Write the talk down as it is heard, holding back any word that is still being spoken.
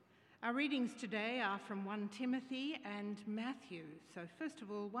Our readings today are from 1 Timothy and Matthew. So first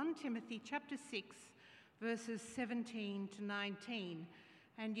of all, 1 Timothy chapter 6, verses 17 to 19.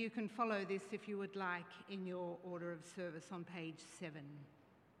 And you can follow this if you would like in your order of service on page 7.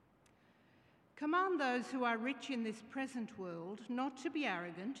 Command those who are rich in this present world not to be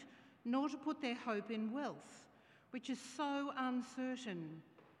arrogant, nor to put their hope in wealth, which is so uncertain,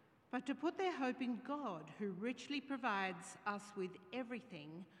 but to put their hope in God, who richly provides us with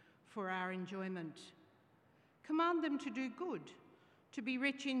everything for our enjoyment. Command them to do good, to be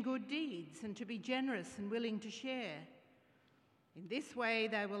rich in good deeds, and to be generous and willing to share. In this way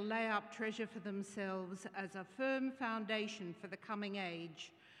they will lay up treasure for themselves as a firm foundation for the coming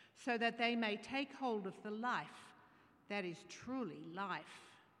age, so that they may take hold of the life that is truly life.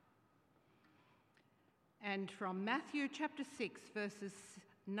 And from Matthew chapter 6, verses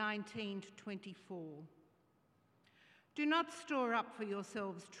 19 to 24. Do not store up for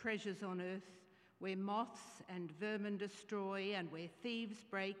yourselves treasures on earth, where moths and vermin destroy and where thieves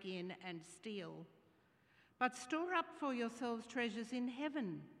break in and steal. But store up for yourselves treasures in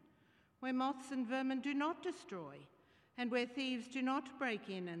heaven, where moths and vermin do not destroy and where thieves do not break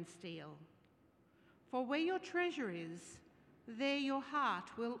in and steal. For where your treasure is, there your heart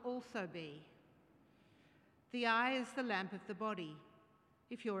will also be. The eye is the lamp of the body.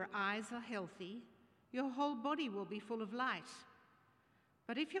 If your eyes are healthy, your whole body will be full of light.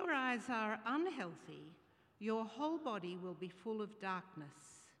 But if your eyes are unhealthy, your whole body will be full of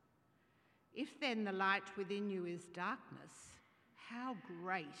darkness. If then the light within you is darkness, how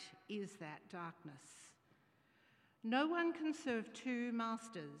great is that darkness? No one can serve two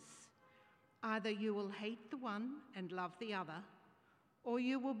masters. Either you will hate the one and love the other, or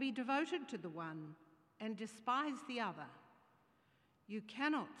you will be devoted to the one and despise the other. You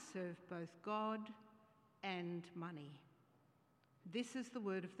cannot serve both God and money. This is the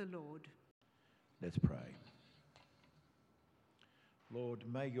word of the Lord. Let's pray. Lord,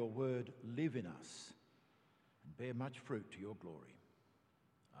 may your word live in us and bear much fruit to your glory.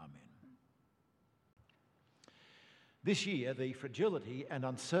 Amen. This year, the fragility and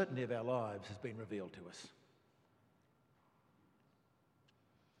uncertainty of our lives has been revealed to us.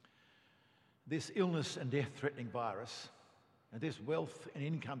 This illness and death-threatening virus and this wealth and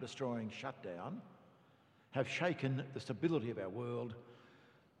income-destroying shutdown have shaken the stability of our world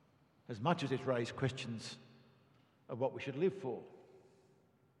as much as it's raised questions of what we should live for.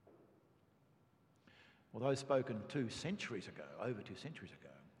 Although spoken over 2 centuries ago,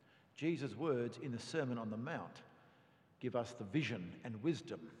 Jesus' words in the Sermon on the Mount give us the vision and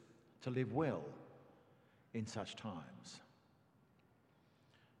wisdom to live well in such times.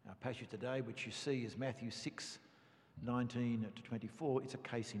 Our passage today, which you see, is Matthew 6, 19 to 24. It's a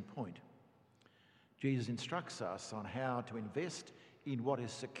case in point. Jesus instructs us on how to invest in what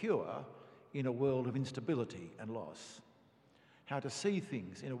is secure in a world of instability and loss, how to see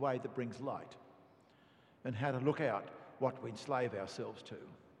things in a way that brings light, and how to look out what we enslave ourselves to.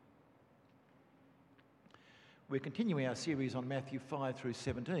 We're continuing our series on Matthew 5 through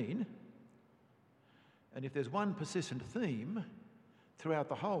 17, and if there's one persistent theme throughout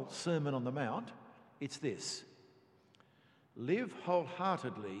the whole Sermon on the Mount, it's this: live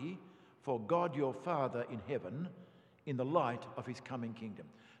wholeheartedly for God your Father in heaven in the light of his coming kingdom.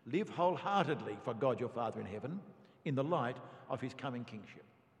 Live wholeheartedly for God your Father in heaven in the light of his coming kingship.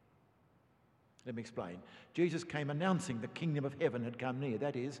 Let me explain. Jesus came announcing the kingdom of heaven had come near.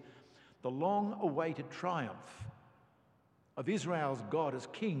 That is, the long-awaited triumph of Israel's God as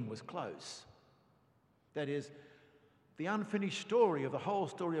king was close. That is, the unfinished story of the whole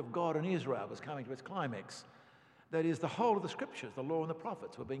story of God and Israel was coming to its climax. That is, the whole of the scriptures, the law and the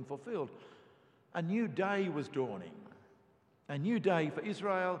prophets were being fulfilled. A new day was dawning. A new day for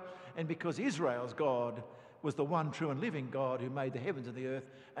Israel, and because Israel's God was the one true and living God who made the heavens and the earth,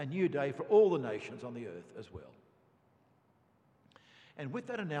 a new day for all the nations on the earth as well. And with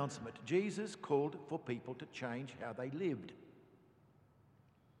that announcement, Jesus called for people to change how they lived.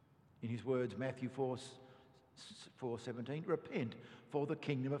 In his words, Matthew 4:17, repent, for the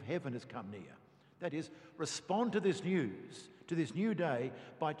kingdom of heaven has come near. That is, respond to this news, to this new day,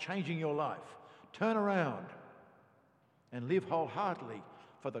 by changing your life. Turn around and live wholeheartedly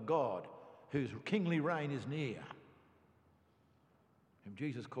for the God whose kingly reign is near, whom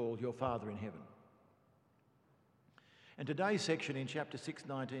Jesus called your Father in heaven. And today's section in chapter 6,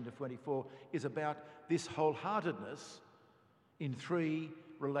 19 to 24 is about this wholeheartedness in 3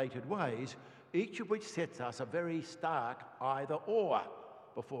 related ways, each of which sets us a very stark either-or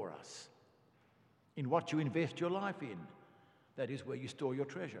before us. In what you invest your life in, that is where you store your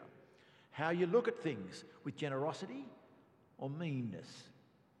treasure. How you look at things, with generosity or meanness.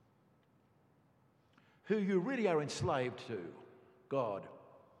 who you really are enslaved to, God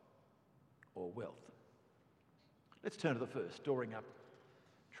or wealth. Let's turn to the first, storing up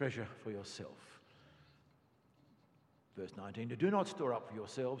treasure for yourself. Verse 19, do not store up for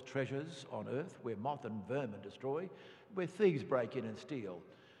yourselves treasures on earth where moth and vermin destroy, where thieves break in and steal.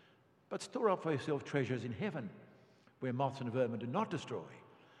 But store up for yourselves treasures in heaven where moths and vermin do not destroy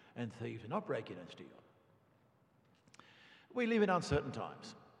and thieves do not break in and steal. We live in uncertain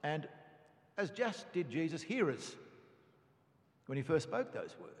times, and as just did Jesus' hearers when he first spoke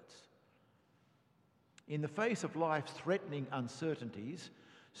those words. In the face of life's threatening uncertainties,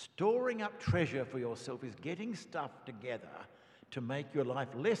 storing up treasure for yourself is getting stuff together to make your life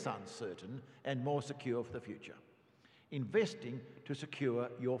less uncertain and more secure for the future. Investing to secure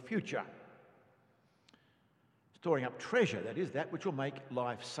your future. Storing up treasure, that is, that which will make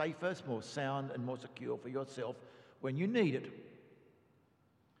life safer, more sound and more secure for yourself when you need it.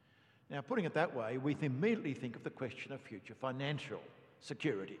 Now, putting it that way, we immediately think of the question of future financial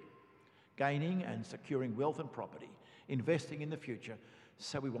security, gaining and securing wealth and property, investing in the future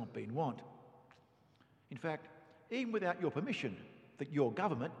so we won't be in want. In fact, even without your permission, that your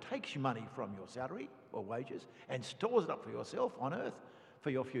government takes your money from your salary or wages and stores it up for yourself on earth for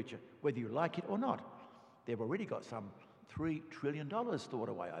your future, whether you like it or not. They've already got some $3 trillion stored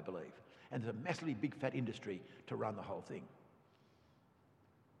away, I believe, and there's a massively big fat industry to run the whole thing.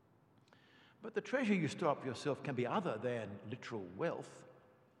 But the treasure you store up for yourself can be other than literal wealth.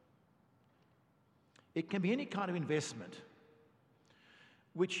 It can be any kind of investment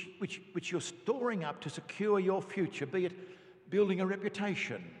which you're storing up to secure your future, be it building a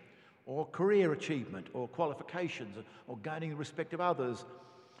reputation or career achievement or qualifications or gaining the respect of others,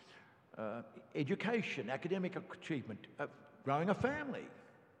 education, academic achievement, growing a family,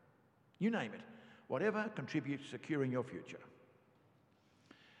 you name it, whatever contributes to securing your future.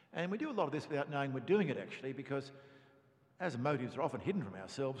 And we do a lot of this without knowing we're doing it, actually, because as motives are often hidden from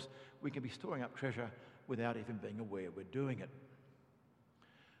ourselves, we can be storing up treasure without even being aware we're doing it.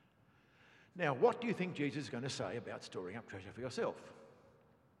 Now, what do you think Jesus is going to say about storing up treasure for yourself?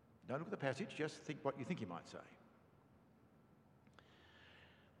 Don't look at the passage, just think what you think he might say.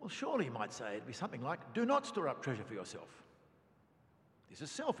 Well, surely he might say it'd be something like, do not store up treasure for yourself. This is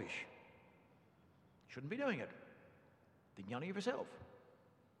selfish. Shouldn't be doing it. Think only of yourself.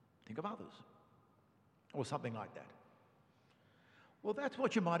 Think of others. Or something like that. Well, that's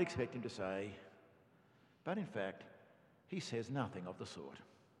what you might expect him to say, but in fact, he says nothing of the sort.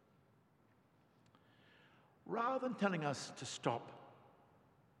 Rather than telling us to stop,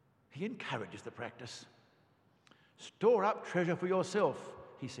 he encourages the practice. Store up treasure for yourself,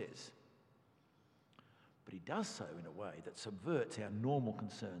 he says. But he does so in a way that subverts our normal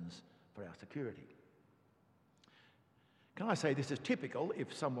concerns for our security. Can I say this is typical,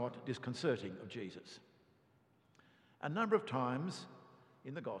 if somewhat disconcerting, of Jesus? A number of times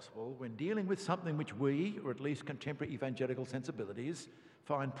in the Gospel, when dealing with something which we, or at least contemporary evangelical sensibilities,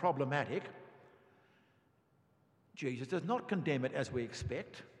 find problematic, Jesus does not condemn it as we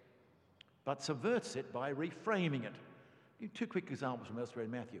expect, but subverts it by reframing it. Two quick examples from elsewhere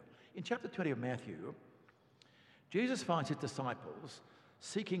in Matthew. In chapter 20 of Matthew, Jesus finds his disciples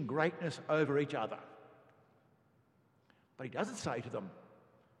seeking greatness over each other. But he doesn't say to them,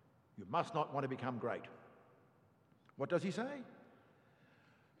 you must not want to become great. What does he say?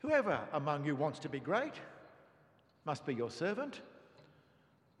 Whoever among you wants to be great must be your servant.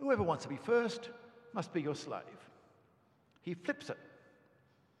 Whoever wants to be first must be your slave. He flips it.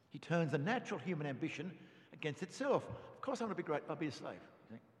 He turns the natural human ambition against itself. Of course I want to be great, I'll be a slave.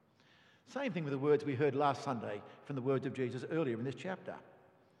 Same thing with the words we heard last Sunday from the words of Jesus earlier in this chapter.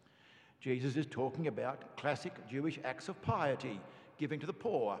 Jesus is talking about classic Jewish acts of piety, giving to the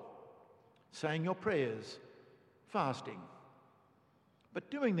poor, saying your prayers, fasting, but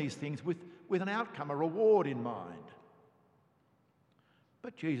doing these things with an outcome, a reward in mind.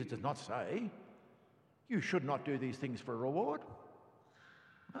 But Jesus does not say, you should not do these things for a reward.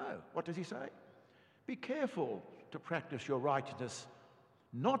 No, what does he say? Be careful to practice your righteousness,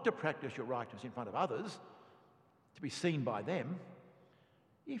 not to practice your righteousness in front of others, to be seen by them.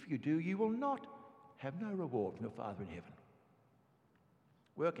 If you do, you will not have no reward from your Father in heaven.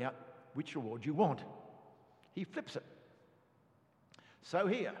 Work out which reward you want. He flips it. So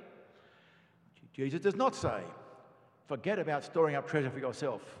here, Jesus does not say, forget about storing up treasure for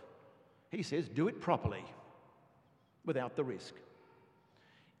yourself. He says, do it properly, without the risk.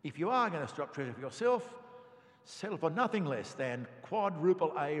 If you are going to store up treasure for yourself, settle for nothing less than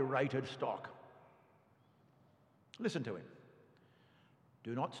quadruple A rated stock. Listen to him.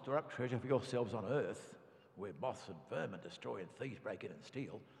 Do not store up treasure for yourselves on earth, where moths and vermin destroy and thieves break in and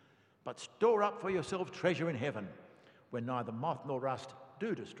steal, But store up for yourselves treasure in heaven, where neither moth nor rust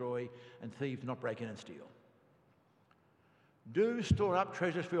do destroy, and thieves do not break in and steal. Do store up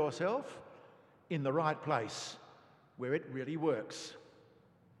treasures for yourself in the right place, where it really works.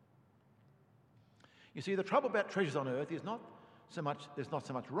 You see, the trouble about treasures on earth is there's not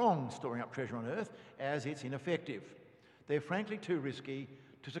so much wrong storing up treasure on earth as it's ineffective. They're frankly too risky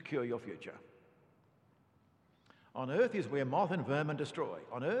to secure your future. On earth is where moth and vermin destroy.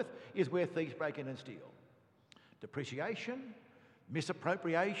 On earth is where thieves break in and steal. Depreciation,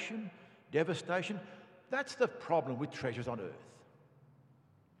 misappropriation, devastation, that's the problem with treasures on earth.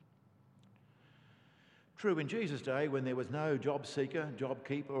 True, in Jesus' day, when there was no job seeker, job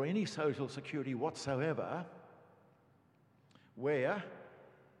keeper, or any social security whatsoever, where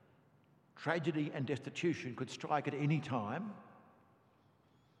tragedy and destitution could strike at any time,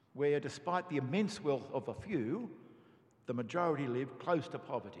 where despite the immense wealth of a few, the majority lived close to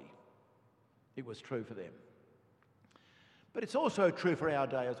poverty. It was true for them. But it's also true for our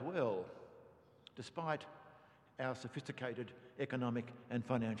day as well, despite our sophisticated economic and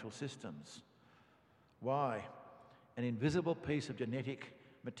financial systems. Why? An invisible piece of genetic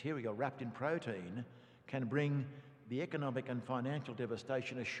material wrapped in protein can bring the economic and financial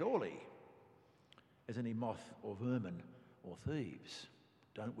devastation as surely as any moth or vermin or thieves.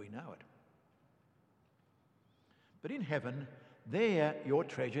 Don't we know it? But in heaven, there your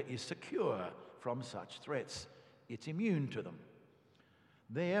treasure is secure from such threats. It's immune to them.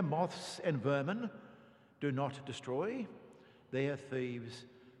 There moths and vermin do not destroy. There thieves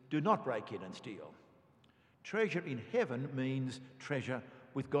do not break in and steal. Treasure in heaven means treasure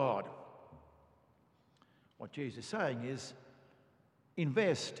with God. What Jesus is saying is,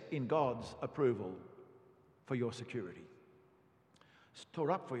 invest in God's approval for your security.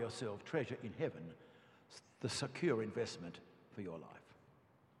 Store up for yourself treasure in heaven, the secure investment for your life.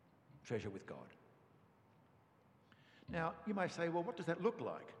 Treasure with God. Now, you may say, well, what does that look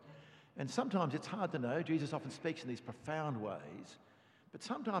like? And sometimes it's hard to know. Jesus often speaks in these profound ways. But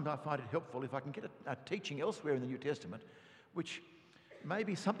sometimes I find it helpful if I can get a teaching elsewhere in the New Testament, which may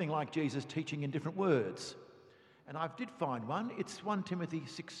be something like Jesus teaching in different words. And I did find one. It's 1 Timothy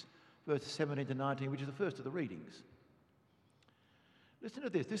 6, verses 17 to 19, which is the first of the readings. Listen to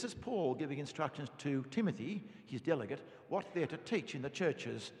this. This is Paul giving instructions to Timothy, his delegate, what they're to teach in the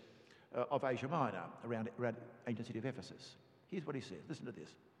churches of Asia Minor, around ancient city of Ephesus. Here's what he says. Listen to this.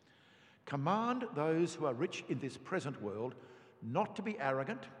 Command those who are rich in this present world not to be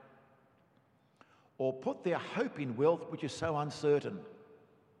arrogant or put their hope in wealth which is so uncertain.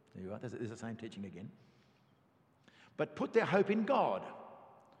 There you are, there's the same teaching again. But put their hope in God,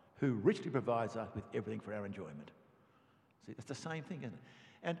 who richly provides us with everything for our enjoyment. See, it's the same thing, isn't it?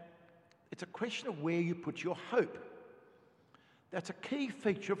 And it's a question of where you put your hope. That's a key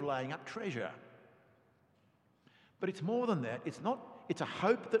feature of laying up treasure. But it's more than that. It's a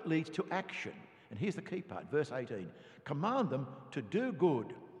hope that leads to action. And here's the key part, verse 18. Command them to do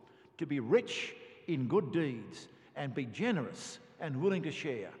good, to be rich in good deeds, and be generous and willing to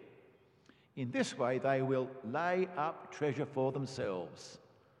share. In this way, they will lay up treasure for themselves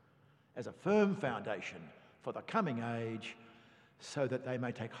as a firm foundation for the coming age, so that they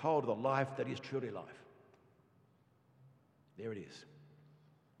may take hold of the life that is truly life. There it is.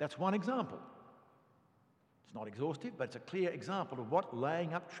 That's one example. It's not exhaustive, but it's a clear example of what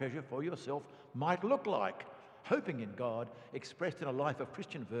laying up treasure for yourself might look like. Hoping in God, expressed in a life of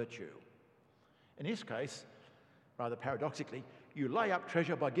Christian virtue. In this case, rather paradoxically, you lay up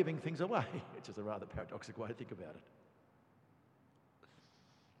treasure by giving things away, which is a rather paradoxical way to think about it.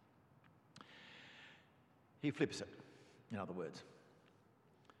 He flips it, in other words.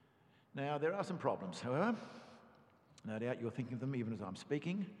 Now, there are some problems, however. No doubt you're thinking of them even as I'm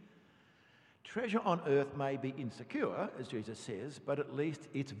speaking. Treasure on earth may be insecure, as Jesus says, but at least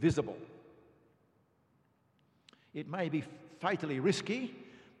it's visible. It may be fatally risky,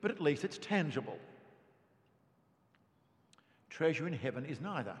 but at least it's tangible. Treasure in heaven is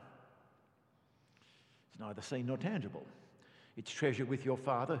neither. It's neither seen nor tangible. It's treasure with your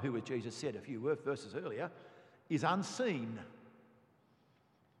Father, who, as Jesus said a few verses earlier, is unseen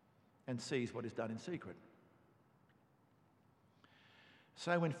and sees what is done in secret.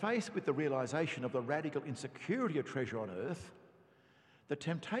 So when faced with the realisation of the radical insecurity of treasure on earth, the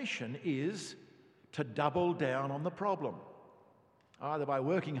temptation is to double down on the problem, either by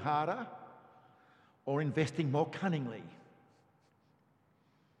working harder or investing more cunningly,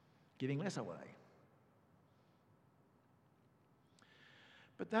 giving less away.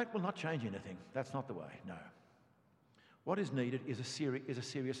 But that will not change anything. That's not the way, no. What is needed is a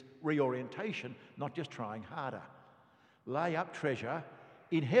serious reorientation, not just trying harder. Lay up treasure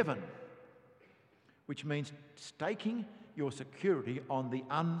in heaven, which means staking your security on the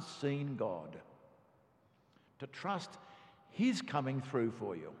unseen God, to trust his coming through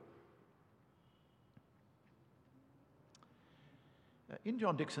for you. In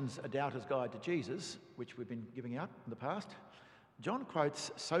John Dixon's A Doubter's Guide to Jesus, which we've been giving out in the past, John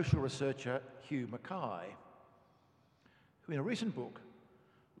quotes social researcher Hugh Mackay, who in a recent book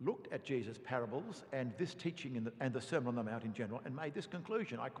looked at Jesus' parables and this teaching and the Sermon on the Mount in general and made this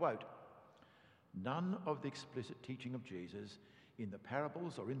conclusion, I quote, "None of the explicit teaching of Jesus in the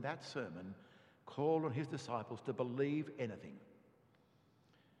parables or in that sermon called on his disciples to believe anything.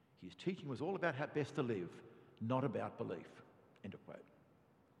 His teaching was all about how best to live, not about belief." End of quote.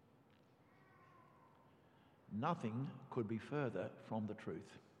 Nothing could be further from the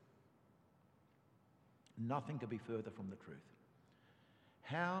truth. Nothing could be further from the truth.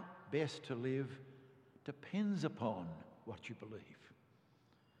 How best to live depends upon what you believe.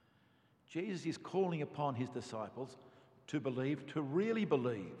 Jesus is calling upon his disciples to believe, to really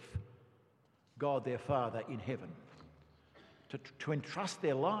believe God their Father in heaven, to entrust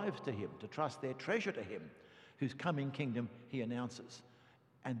their lives to him, to trust their treasure to him, whose coming kingdom he announces.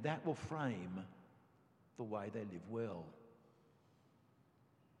 And that will frame the way they live well.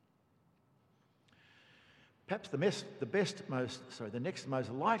 Perhaps the next most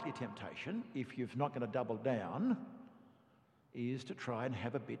likely temptation, if you're not going to double down, is to try and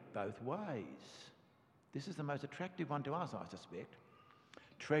have a bit both ways. This is the most attractive one to us, I suspect.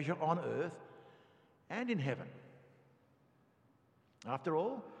 Treasure on earth and in heaven. After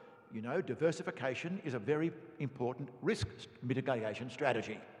all, you know, diversification is a very important risk mitigation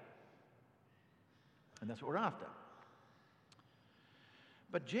strategy. And that's what we're after.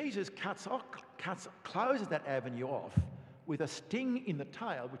 But Jesus closes that avenue off with a sting in the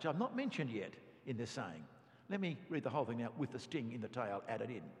tail, which I've not mentioned yet in this saying. Let me read the whole thing now with the sting in the tail added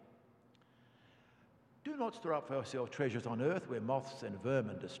in. "Do not store up for yourselves treasures on earth where moths and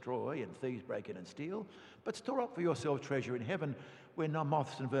vermin destroy and thieves break in and steal, but store up for yourselves treasure in heaven where no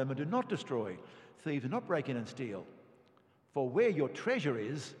moths and vermin do not destroy, thieves do not break in and steal. For where your treasure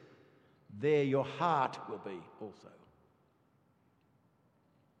is, there your heart will be also."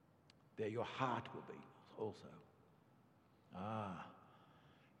 There your heart will be also. Ah,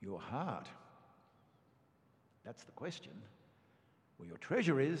 your heart. That's the question. Where your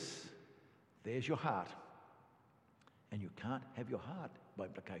treasure is, there's your heart. And you can't have your heart, by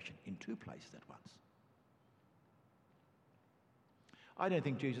implication, in two places at once. I don't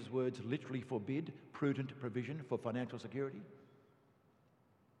think Jesus' words literally forbid prudent provision for financial security.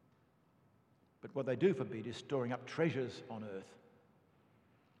 But what they do forbid is storing up treasures on earth.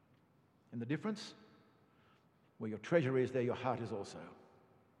 And the difference? Where your treasure is, there your heart is also.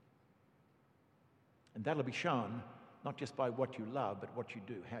 And that'll be shown not just by what you love, but what you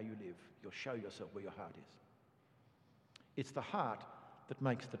do, how you live. You'll show yourself where your heart is. It's the heart that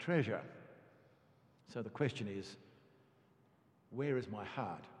makes the treasure. So the question is, where is my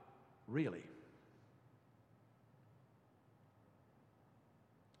heart really?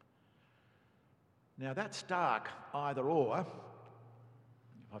 Now that stark either or,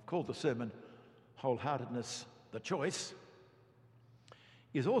 I've called the sermon Wholeheartedness the Choice,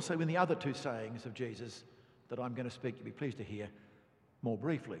 is also in the other two sayings of Jesus that I'm going to speak, you'll be pleased to hear, more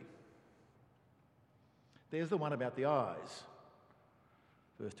briefly. There's the one about the eyes.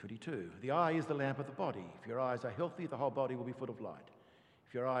 Verse 22, "The eye is the lamp of the body. If your eyes are healthy, the whole body will be full of light.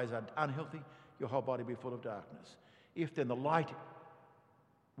 If your eyes are unhealthy, your whole body will be full of darkness. If then the light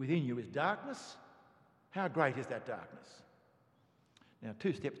within you is darkness, how great is that darkness?" Now,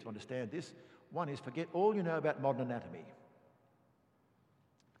 two steps to understand this. One is forget all you know about modern anatomy.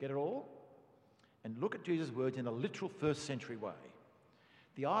 Forget it all and look at Jesus' words in a literal first century way.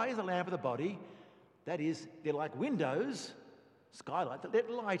 The eye is the lamp of the body. That is, they're like windows, skylight, that let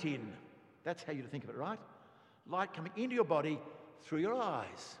light in. That's how you think of it, right? Light coming into your body through your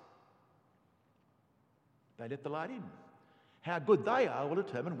eyes. They let the light in. How good they are will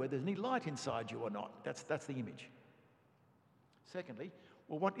determine whether there's any light inside you or not. That's the image. Secondly,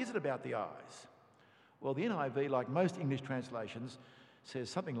 well, what is it about the eyes? Well, the NIV, like most English translations, says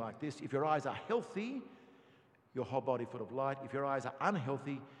something like this: if your eyes are healthy, your whole body full of light. If your eyes are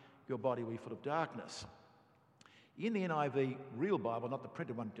unhealthy, your body will be full of darkness. In the NIV Real Bible, not the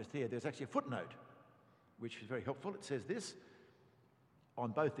printed one just there, there's actually a footnote, which is very helpful. It says this,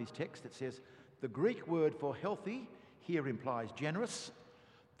 on both these texts, it says, the Greek word for healthy here implies generous.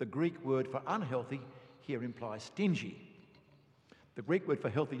 The Greek word for unhealthy here implies stingy. The Greek word for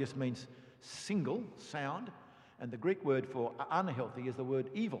healthy just means single, sound, and the Greek word for unhealthy is the word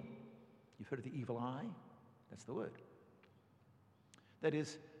evil. You've heard of the evil eye? That's the word. That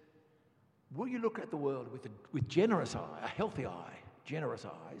is, will you look at the world with generous eye, a healthy eye, generous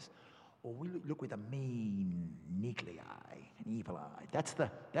eyes, or will you look with a mean, niggly eye, an evil eye? That's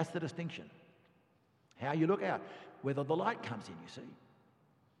the distinction. How you look out, whether the light comes in, you see.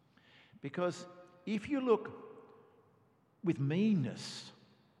 Because if you look with meanness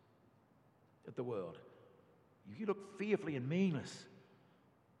at the world, if you look fearfully and meanness,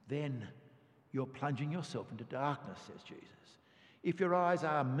 then you're plunging yourself into darkness, says Jesus. If your eyes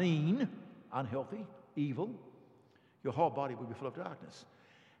are mean, unhealthy, evil, your whole body will be full of darkness.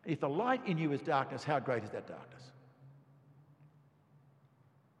 If the light in you is darkness, how great is that darkness?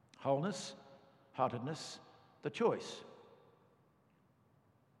 Wholeness, heartedness, the choice.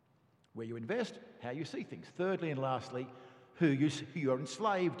 Where you invest, how you see things. Thirdly and lastly, who you're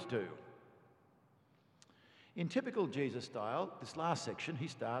enslaved to. In typical Jesus style, this last section, he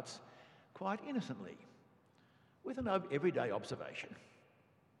starts quite innocently with an everyday observation.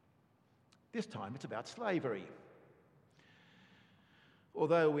 This time it's about slavery.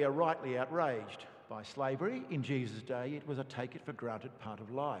 Although we are rightly outraged by slavery, in Jesus' day it was a take-it-for-granted part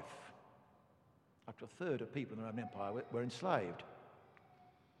of life. Up to a third of people in the Roman Empire were enslaved.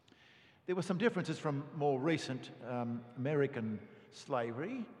 There were some differences from more recent American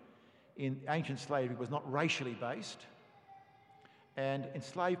slavery. In ancient slavery was not racially based, and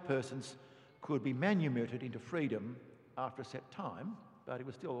enslaved persons could be manumitted into freedom after a set time, but it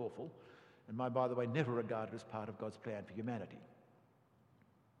was still awful, and by the way, never regarded as part of God's plan for humanity.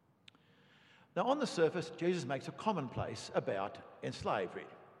 Now, on the surface, Jesus makes a commonplace about enslavement.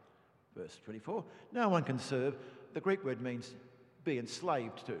 Verse 24, no one can serve, the Greek word means be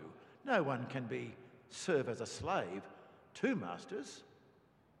enslaved to. No one can serve as a slave to masters.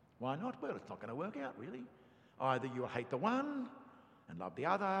 Why not? Well, it's not going to work out, really. Either you'll hate the one and love the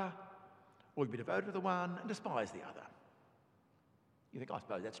other, or you'll be devoted to the one and despise the other. You think, I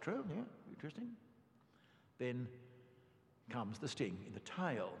suppose that's true, yeah, interesting. Then comes the sting in the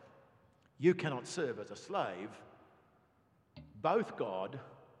tail. You cannot serve as a slave both God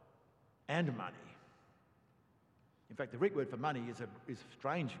and money. In fact, the Greek word for money is a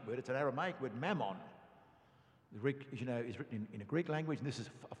strange word. It's an Aramaic word, mammon. The Greek, as you know, is written in a Greek language, and this is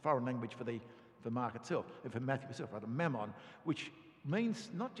a foreign language for Mark itself, for Matthew itself, rather, mammon, which means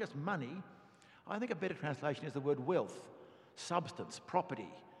not just money. I think a better translation is the word wealth, substance, property,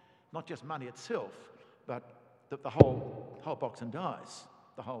 not just money itself, but the whole box and dice,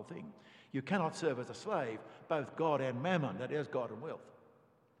 the whole thing. You cannot serve as a slave both God and mammon, that is, God and wealth.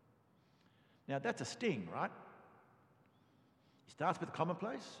 Now, that's a sting, right? He starts with a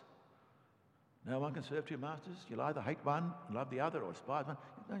commonplace. No one can serve two masters. You'll either hate one and love the other, or despise one.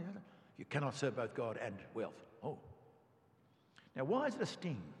 No, you cannot serve both God and wealth. Oh. Now, why is it a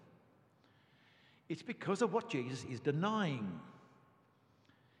sting? It's because of what Jesus is denying.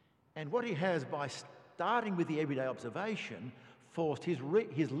 And what he has, by starting with the everyday observation, forced his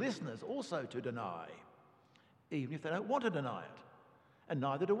listeners also to deny, even if they don't want to deny it. And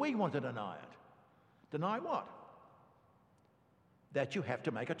neither do we want to deny it. Deny what? That you have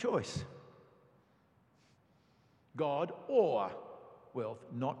to make a choice. God or wealth,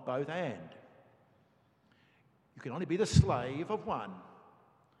 not both and. You can only be the slave of one.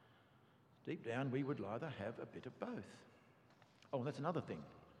 Deep down, we would rather have a bit of both. Oh, and that's another thing.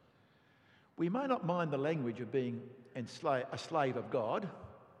 We may not mind the language of being a slave of God,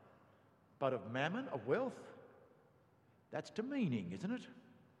 but of mammon, of wealth, that's demeaning, isn't it?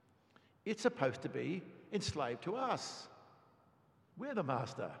 It's supposed to be enslaved to us. We're the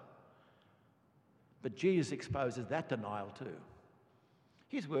master. But Jesus exposes that denial too.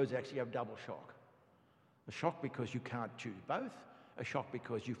 His words actually have double shock. A shock because you can't choose both, a shock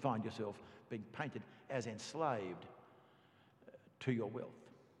because you find yourself being painted as enslaved to your wealth.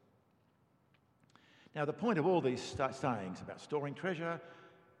 Now, the point of all these sayings about storing treasure,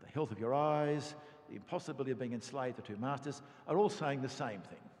 the health of your eyes, the impossibility of being enslaved to two masters, are all saying the same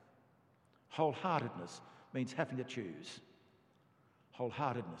thing. Wholeheartedness means having to choose.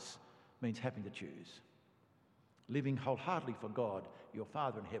 Wholeheartedness means having to choose. Living wholeheartedly for God, your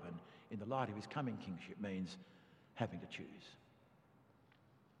Father in heaven, in the light of his coming kingship means having to choose.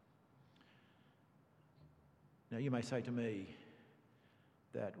 Now, you may say to me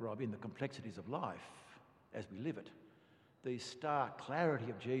that, Rob, in the complexities of life, as we live it, the stark clarity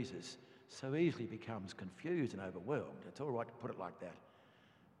of Jesus so easily becomes confused and overwhelmed. It's all right to put it like that.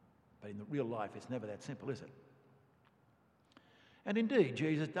 But in the real life, it's never that simple, is it? And indeed,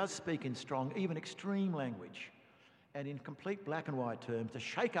 Jesus does speak in strong, even extreme language, and in complete black and white terms to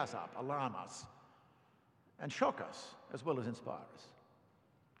shake us up, alarm us, and shock us, as well as inspire us.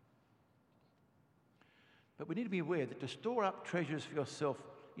 But we need to be aware that to store up treasures for yourself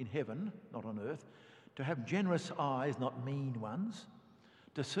in heaven, not on earth, to have generous eyes, not mean ones,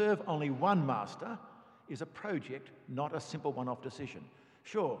 to serve only one master is a project, not a simple one-off decision.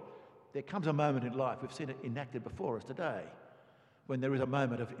 Sure, there comes a moment in life, we've seen it enacted before us today, when there is a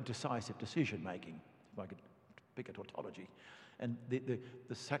moment of decisive decision-making, if I could pick a tautology. And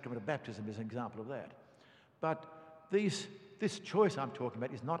the sacrament of baptism is an example of that. But this choice I'm talking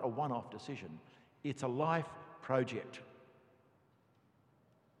about is not a one-off decision. It's a life project.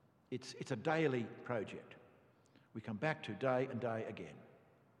 It's a daily project. We come back to day and day again.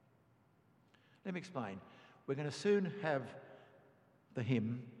 Let me explain. We're going to soon have the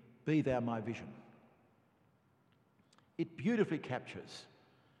hymn, Be Thou My Vision. It beautifully captures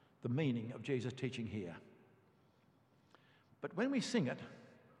the meaning of Jesus' teaching here. But when we sing it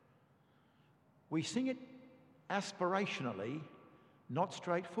aspirationally, not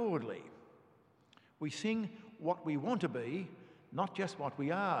straightforwardly. We sing what we want to be, not just what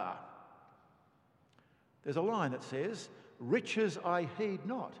we are. There's a line that says, riches I heed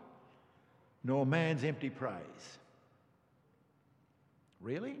not, nor man's empty praise.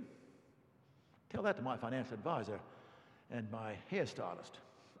 Really? Tell that to my financial advisor and my hairstylist.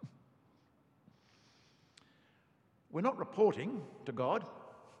 We're not reporting to God.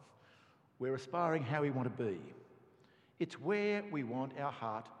 We're aspiring how we want to be. It's where we want our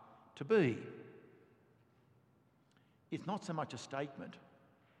heart to be. It's not so much a statement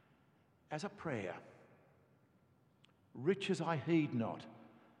as a prayer. Riches I heed not,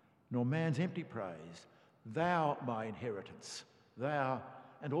 nor man's empty praise. Thou my inheritance, thou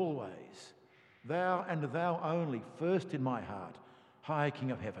and always. Thou and thou only, first in my heart, high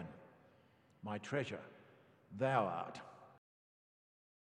King of heaven. My treasure, thou art.